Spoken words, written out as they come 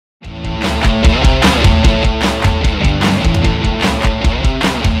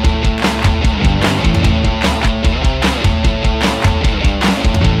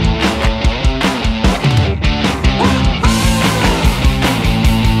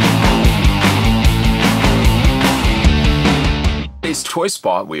today's Toy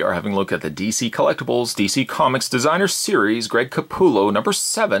Spot, we are having a look at the DC Collectibles DC Comics Designer Series Greg Capulo number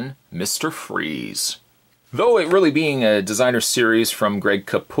 7, Mr. Freeze. Though it really being a designer series from Greg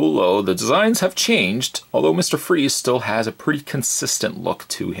Capulo, the designs have changed, although Mr. Freeze still has a pretty consistent look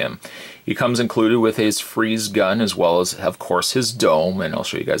to him. He comes included with his freeze gun as well as, of course, his dome, and I'll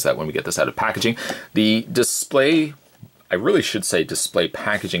show you guys that when we get this out of packaging. The display, I really should say display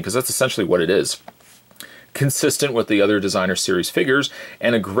packaging, because that's essentially what it is. Consistent with the other designer series figures,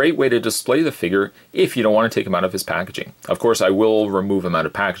 and a great way to display the figure if you don't want to take him out of his packaging. Of course, I will remove him out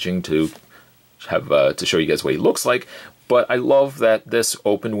of packaging to have to show you guys what he looks like, but I love that this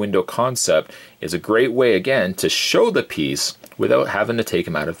open window concept is a great way, again, to show the piece without having to take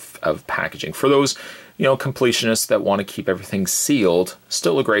him out of packaging. For those, you know, completionists that want to keep everything sealed,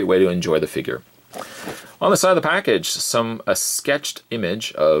 still a great way to enjoy the figure. On the side of the package, a sketched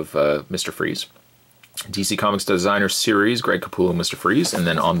image of Mr. Freeze. DC Comics Designer Series, Greg Capulo, Mr. Freeze, and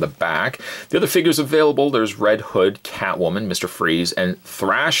then on the back, the other figures available, there's Red Hood, Catwoman, Mr. Freeze, and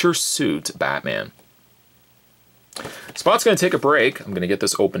Thrasher Suit, Batman. Spot's going to take a break. I'm going to get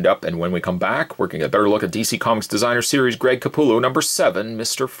this opened up, and when we come back, we're going to get a better look at DC Comics Designer Series, Greg Capulo, number 7,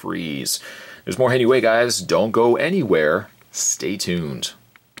 Mr. Freeze. There's more anyway, guys. Don't go anywhere. Stay tuned.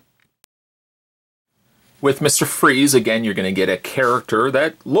 With Mr. Freeze, again, you're going to get a character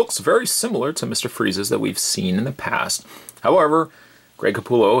that looks very similar to Mr. Freeze's that we've seen in the past. However, Greg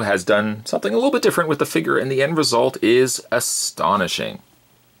Capulo has done something a little bit different with the figure, and the end result is astonishing.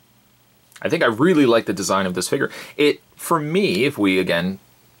 I think I really like the design of this figure. For me, if we, again,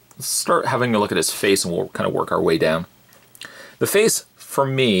 start having a look at his face, and we'll kind of work our way down. The face, for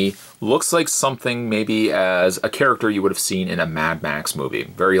me, looks like something maybe as a character you would have seen in a Mad Max movie.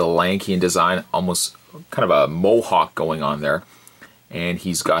 Very lanky in design, almost kind of a mohawk going on there, and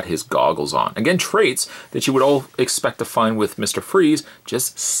he's got his goggles on. Again, traits that you would all expect to find with Mr. Freeze,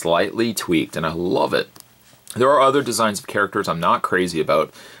 just slightly tweaked, and I love it. There are other designs of characters I'm not crazy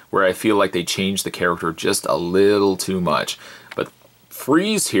about, where I feel like they changed the character just a little too much. But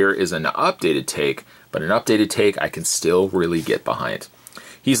Freeze here is an updated take, but an updated take I can still really get behind.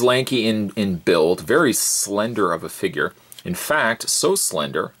 He's lanky in build, very slender of a figure. In fact, so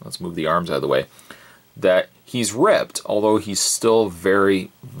slender, let's move the arms out of the way, that he's ripped, although he's still very,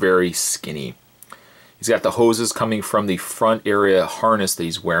 very skinny. He's got the hoses coming from the front area harness that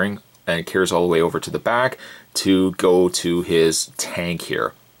he's wearing, and it carries all the way over to the back to go to his tank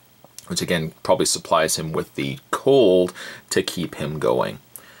here, which again probably supplies him with the cold to keep him going.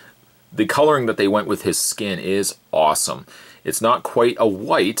 The coloring that they went with his skin is awesome. It's not quite a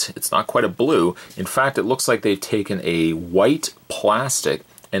white, it's not quite a blue. In fact, it looks like they've taken a white plastic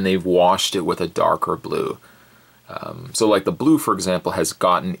and they've washed it with a darker blue. So like the blue, for example, has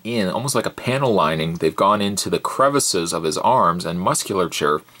gotten in, almost like a panel lining, they've gone into the crevices of his arms and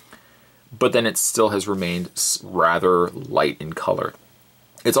musculature, but then it still has remained rather light in color.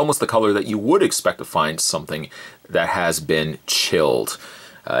 It's almost the color that you would expect to find something that has been chilled.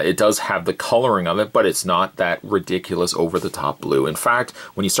 It does have the coloring of it, but it's not that ridiculous over-the-top blue. In fact,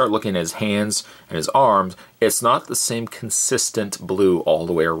 when you start looking at his hands and his arms, it's not the same consistent blue all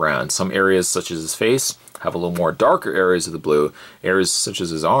the way around. Some areas, such as his face, have a little more darker areas of the blue. Areas such as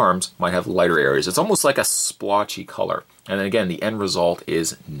his arms might have lighter areas. It's almost like a splotchy color. And then again, the end result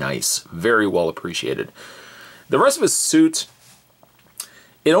is nice. Very well appreciated. The rest of his suit,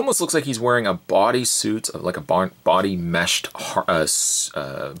 it almost looks like he's wearing a bodysuit, like a body mesh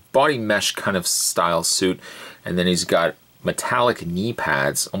kind of style suit, and then he's got metallic knee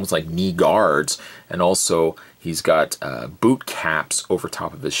pads, almost like knee guards, and also he's got boot caps over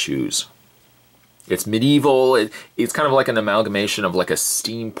top of his shoes. It's medieval. It's kind of like an amalgamation of like a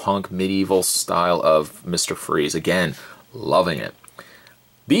steampunk medieval style of Mr. Freeze. Again, loving it.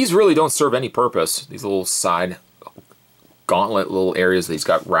 These really don't serve any purpose. These little side gauntlet little areas that he's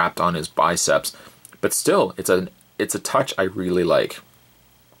got wrapped on his biceps, but still, it's a touch I really like.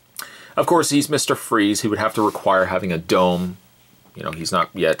 Of course, he's Mr. Freeze. He would have to require having a dome. You know, he's not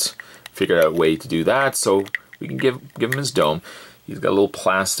yet figured out a way to do that, so we can give him his dome. He's got a little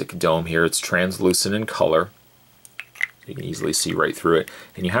plastic dome here. It's translucent in color. You can easily see right through it,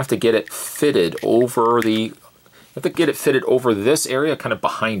 and you have to get it fitted over this area, kind of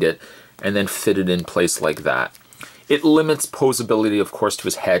behind it, and then fit it in place like that. It limits posability, of course, to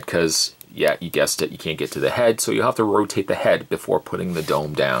his head because, yeah, you guessed it, you can't get to the head, so you have to rotate the head before putting the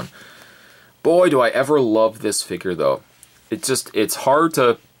dome down. Boy, do I ever love this figure, though. It's hard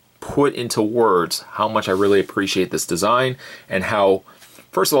to put into words how much I really appreciate this design and how,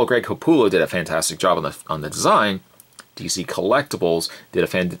 first of all, Greg Capulo did a fantastic job on the design. DC Collectibles did a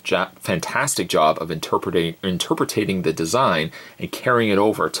fantastic job of interpreting the design and carrying it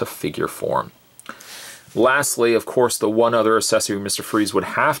over to figure form. Lastly, of course, the one other accessory Mr. Freeze would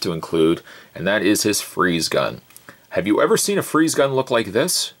have to include, and that is his freeze gun. Have you ever seen a freeze gun look like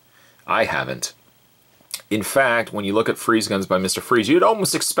this? I haven't. In fact, when you look at freeze guns by Mr. Freeze, you'd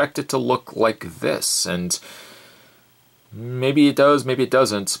almost expect it to look like this, and maybe it does, maybe it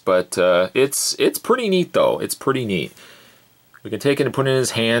doesn't, but it's pretty neat though. It's pretty neat. We can take it and put it in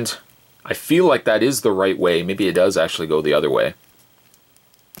his hand. I feel like that is the right way. Maybe it does actually go the other way.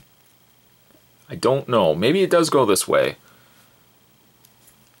 I don't know. Maybe it does go this way.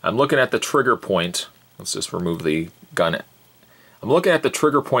 I'm looking at the trigger point. Let's just remove the gun. I'm looking at the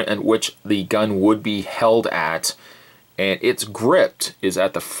trigger point at which the gun would be held at, and its grip is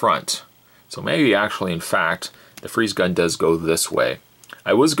at the front. So maybe actually, in fact, the freeze gun does go this way.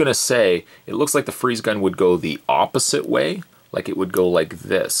 I was going to say, it looks like the freeze gun would go the opposite way, like it would go like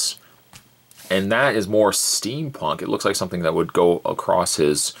this. And that is more steampunk. It looks like something that would go across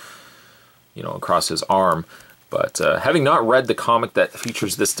his, you know, across his arm. But having not read the comic that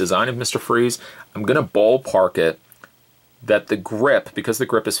features this design of Mr. Freeze, I'm going to ballpark it that the grip, because the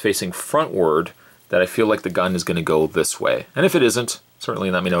grip is facing frontward, that I feel like the gun is going to go this way. And if it isn't,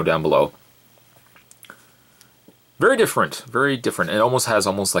 certainly let me know down below. Very different, very different. It almost has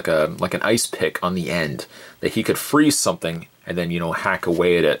like an ice pick on the end that he could freeze something and then, you know, hack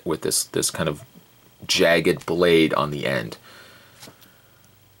away at it with this kind of jagged blade on the end.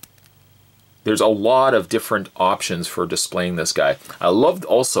 There's a lot of different options for displaying this guy. I love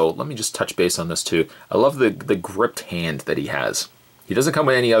also, let me just touch base on this too. I love the gripped hand that he has. He doesn't come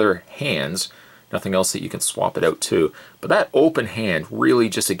with any other hands, nothing else that you can swap it out to. But that open hand really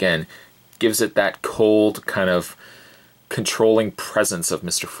just, again, gives it that cold kind of controlling presence of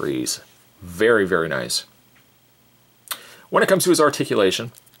Mr. Freeze. Very, very nice. When it comes to his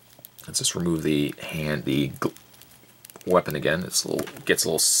articulation, let's just remove the hand, the weapon again. It's gets a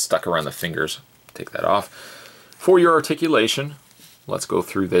little stuck around the fingers. Take that off. For your articulation, let's go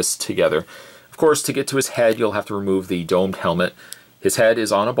through this together. Of course, to get to his head, you'll have to remove the domed helmet. His head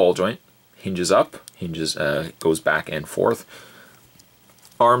is on a ball joint, hinges up, goes back and forth.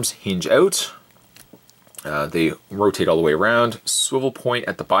 Arms hinge out. They rotate all the way around. Swivel point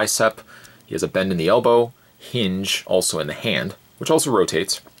at the bicep. He has a bend in the elbow. Hinge also in the hand, which also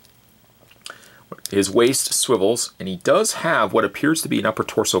rotates. His waist swivels, and he does have what appears to be an upper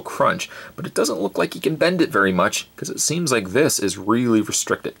torso crunch, but it doesn't look like he can bend it very much because it seems like this is really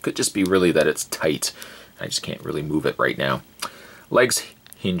restricted. Could just be really that it's tight. I just can't really move it right now. Legs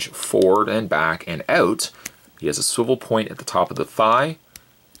hinge forward and back and out. He has a swivel point at the top of the thigh.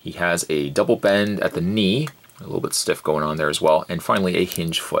 He has a double bend at the knee, a little bit stiff going on there as well, and finally a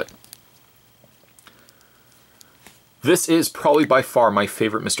hinge foot. This is probably by far my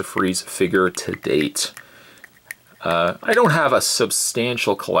favorite Mr. Freeze figure to date. I don't have a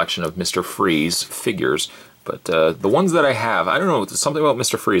substantial collection of Mr. Freeze figures, but the ones that I have, I don't know, something about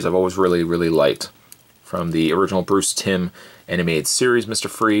Mr. Freeze I've always really, really liked. From the original Bruce Timm animated series Mr.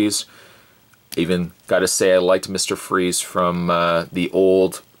 Freeze, even got to say I liked Mr. Freeze from the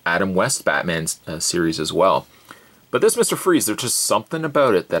old Adam West Batman series as well. But this Mr. Freeze, there's just something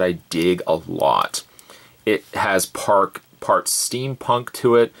about it that I dig a lot. It has part steampunk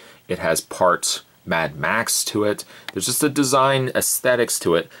to it. It has part Mad Max to it. There's just a design aesthetics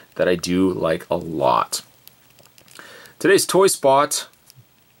to it that I do like a lot. Today's Toy Spot,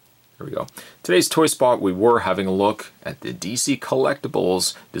 there we go. Today's Toy Spot, we were having a look at the DC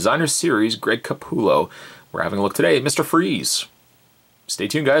Collectibles Designer Series Greg Capullo. We're having a look today at Mr. Freeze. Stay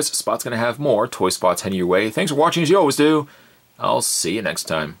tuned, guys. Spot's going to have more Toy Spots heading your way. Thanks for watching as you always do. I'll see you next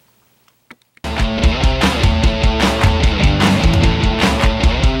time.